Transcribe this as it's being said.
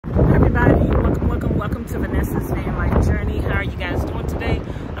everybody. Welcome to Vanessa's van life journey. How are you guys doing today?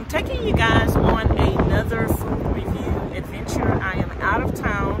 I'm taking you guys on another food review adventure. I am out of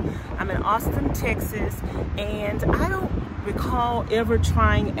town. I'm in Austin, Texas, and I don't recall ever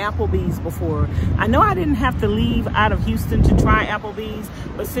trying Applebee's before. I know I didn't have to leave out of Houston to try Applebee's,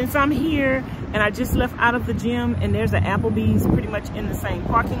 but since I'm here and I just left out of the gym and there's an Applebee's pretty much in the same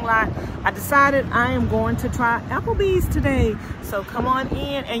parking lot, I decided I am going to try Applebee's today. So come on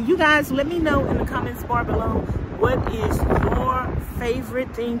in, and you guys let me know in the comments bar below what is your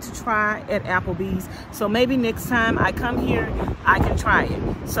favorite thing to try at Applebee's, so maybe next time I come here I can try it.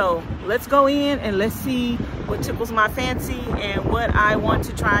 So let's go in and let's see what tickles my fancy and what I want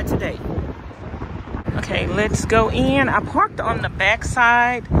to try today. Okay, let's go in. I parked on the back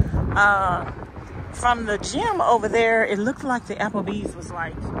side. From the gym over there, it looked like the Applebee's was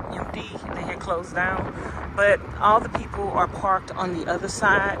like empty. They had closed down, but all the people are parked on the other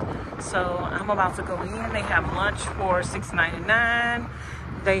side. So I'm about to go in. They have lunch for $6.99.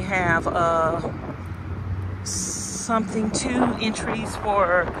 They have two entries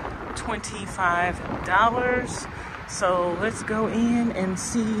for $25. So let's go in and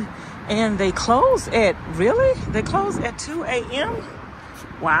see. And they close at, really? They close at 2 a.m.?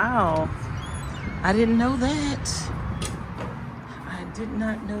 Wow. I didn't know that. I did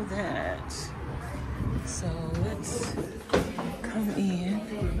not know that. So let's come in.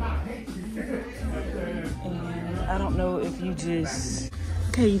 And I don't know if you just...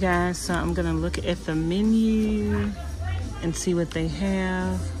 Okay, you guys, so I'm gonna look at the menu and see what they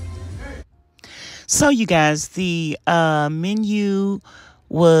have. So you guys, the menu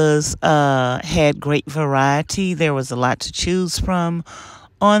was had great variety. There was a lot to choose from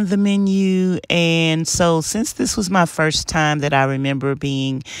on the menu. And so since this was my first time that I remember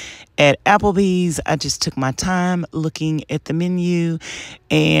being at Applebee's, I just took my time looking at the menu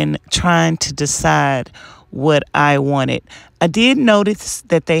and trying to decide what I wanted. I did notice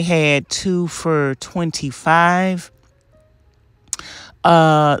that they had 2 for $25.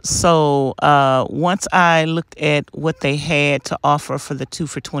 Once I looked at what they had to offer for the 2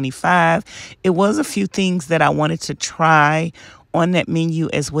 for $25, it was a few things that I wanted to try on that menu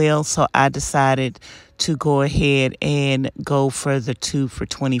as well. So I decided to go ahead and go for the 2 for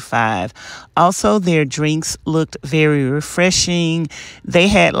 $25. Also, their drinks looked very refreshing. They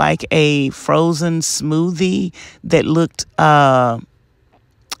had like a frozen smoothie that looked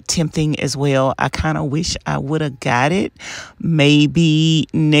tempting as well. I kind of wish I would have got it maybe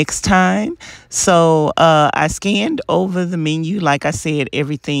next time. So I scanned over the menu. Like I said,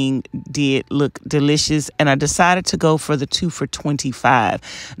 everything did look delicious, and I decided to go for the 2 for $25.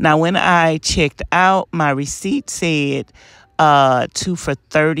 Now when I checked out, my receipt said 2 for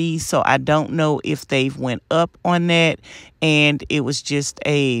 $30, so I don't know if they've went up on that and it was just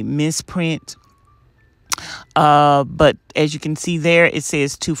a misprint. But as you can see there, it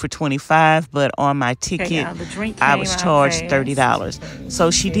says 2 for $25, but on my ticket, I was charged $30. So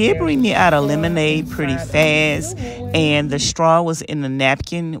she did bring me out a lemonade pretty fast, and the straw was in the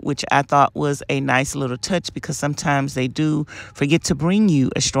napkin, which I thought was a nice little touch, because sometimes they do forget to bring you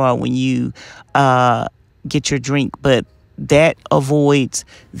a straw when you get your drink, but that avoids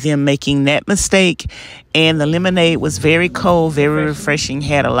them making that mistake. And the lemonade was very cold, very refreshing,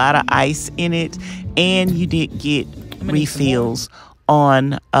 had a lot of ice in it, and you did get refills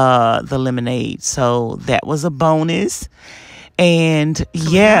on the lemonade, so that was a bonus. And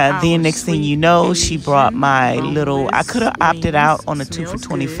yeah, then next thing you know, she brought my little, I could have opted out on a 2 for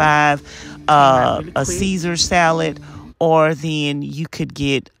 $25, a Caesar salad, or then you could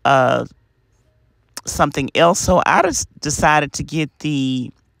get something else. So I just decided to get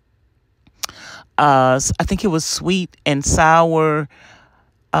the I think it was sweet and sour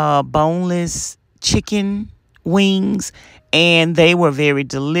boneless chicken wings, and they were very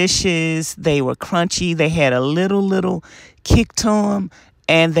delicious. They were crunchy. They had a little kick to them,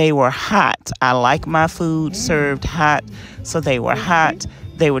 and they were hot. I like my food served hot, so they were hot.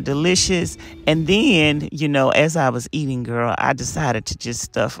 They were delicious. And then, you know, as I was eating, girl, I decided to just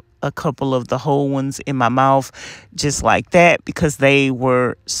stuff a couple of the whole ones in my mouth just like that, because they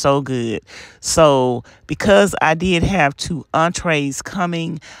were so good. So because I did have 2 entrees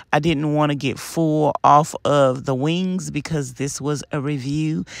coming, I didn't want to get full off of the wings, because this was a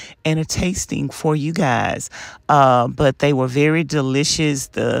review and a tasting for you guys. But they were very delicious.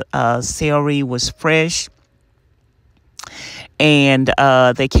 The celery was fresh. And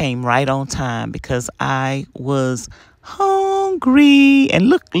they came right on time, because I was hungry. And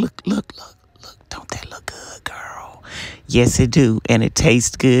look, don't that look good, girl? Yes, it do. And it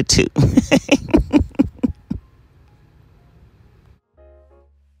tastes good too.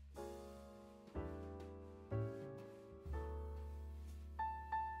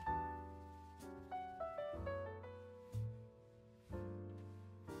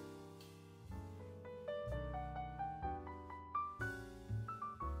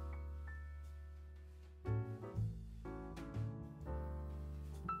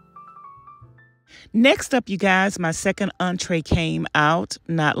 Next up, you guys, my second entree came out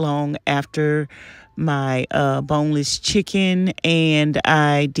not long after my boneless chicken, and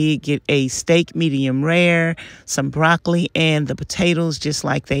I did get a steak medium rare, some broccoli, and the potatoes just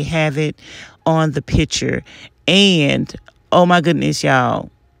like they have it on the picture. And oh my goodness, y'all,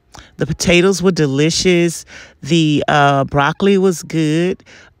 the potatoes were delicious. The broccoli was good.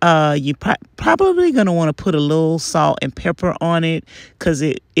 You probably going to want to put a little salt and pepper on it, because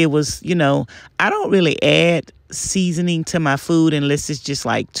it was, you know, I don't really add seasoning to my food unless it's just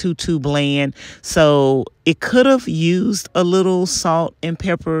like too bland. So it could have used a little salt and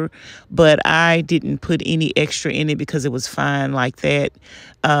pepper, but I didn't put any extra in it because it was fine like that.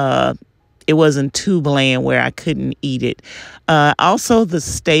 It wasn't too bland where I couldn't eat it. Also, the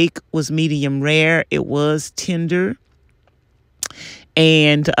steak was medium rare. It was tender.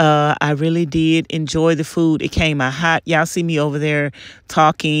 And I really did enjoy the food. It came out hot. Y'all see me over there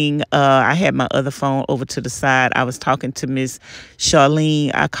talking. I had my other phone over to the side. I was talking to Miss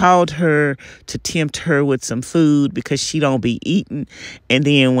Charlene. I called her to tempt her with some food because she don't be eating. And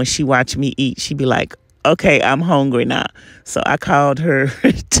then when she watch me eat, she be like, okay, I'm hungry now. So I called her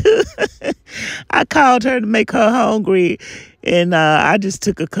to make her hungry. And I just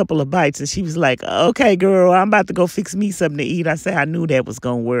took a couple of bites, and she was like, okay, girl, I'm about to go fix me something to eat. I said, I knew that was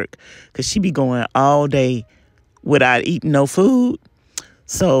going to work, because she be going all day without eating no food.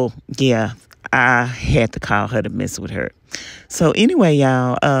 So, yeah, I had to call her to mess with her. So anyway,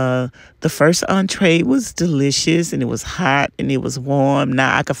 y'all, the first entree was delicious, and it was hot, and it was warm.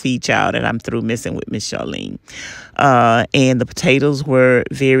 Now I can feed y'all that I'm through messing with Miss Charlene. And the potatoes were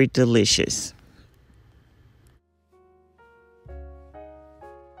very delicious.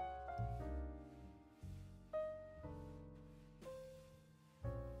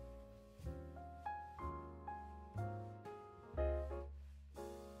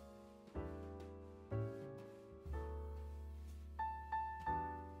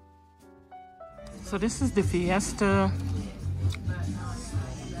 So this is the Fiesta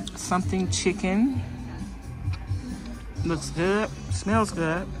something chicken. Looks good, smells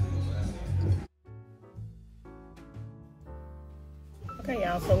good. Okay,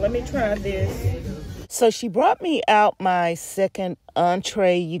 y'all, so let me try this. So she brought me out my second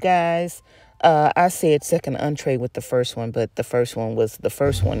entree, you guys. I said second entree with the first one, but the first one was the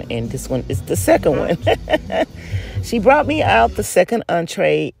first one, and this one is the second one. She brought me out the second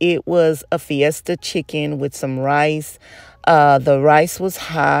entree. It was a Fiesta chicken with some rice. The rice was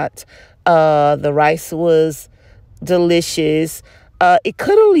hot. The rice was delicious. It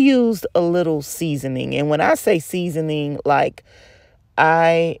could have used a little seasoning. And when I say seasoning, like,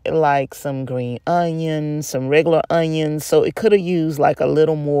 I like some green onions, some regular onions. So it could have used like a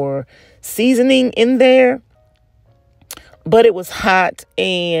little more seasoning in there. But it was hot,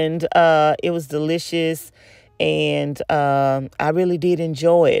 and it was delicious. And I really did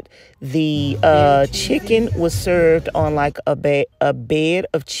enjoy it. The chicken was served on like a bed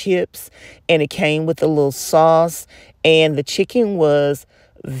of chips, and it came with a little sauce. And the chicken was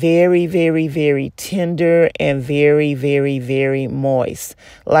very, very, very tender and very, very, very moist.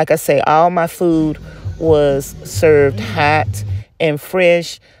 Like I say, all my food was served hot and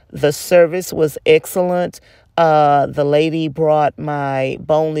fresh. The service was excellent. The lady brought my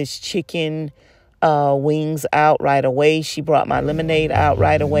boneless chicken wings out right away. She brought my lemonade out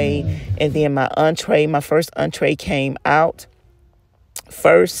right away. And then my first entree came out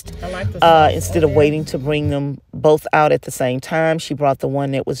first. Instead of waiting to bring them both out at the same time, she brought the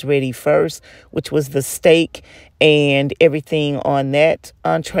one that was ready first, which was the steak, and everything on that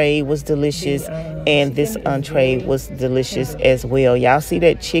entree was delicious, and this entree was delicious as well. Y'all see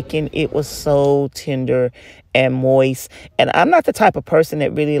that chicken? It was so tender and moist. And I'm not the type of person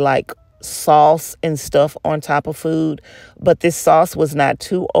that really like sauce and stuff on top of food, but this sauce was not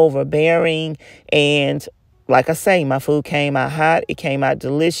too overbearing. And like I say, my food came out hot. It came out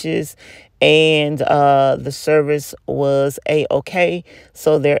delicious. And the service was a-okay.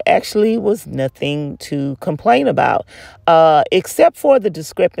 So there actually was nothing to complain about, except for the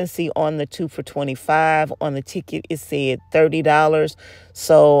discrepancy on the 2 for $25. On the ticket, it said $30.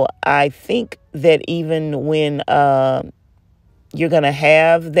 So I think that even when you're going to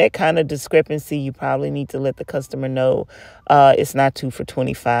have that kind of discrepancy, you probably need to let the customer know it's not 2 for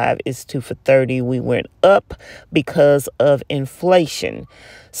 $25, it's 2 for $30. We went up because of inflation.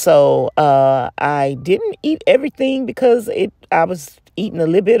 So I didn't eat everything because I was eating a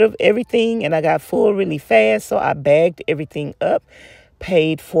little bit of everything, and I got full really fast. So I bagged everything up,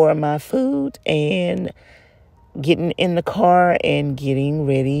 paid for my food, and getting in the car and getting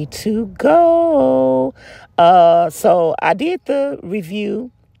ready to go. So I did the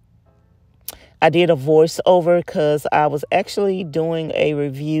review. I did a voiceover because I was actually doing a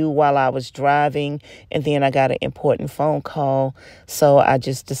review while I was driving, and then I got an important phone call, so I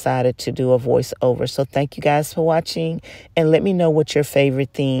just decided to do a voiceover. So thank you guys for watching, and let me know what your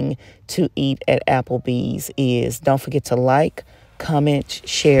favorite thing to eat at Applebee's is. Don't forget to like, comment,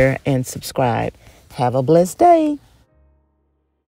 share, and subscribe. Have a blessed day.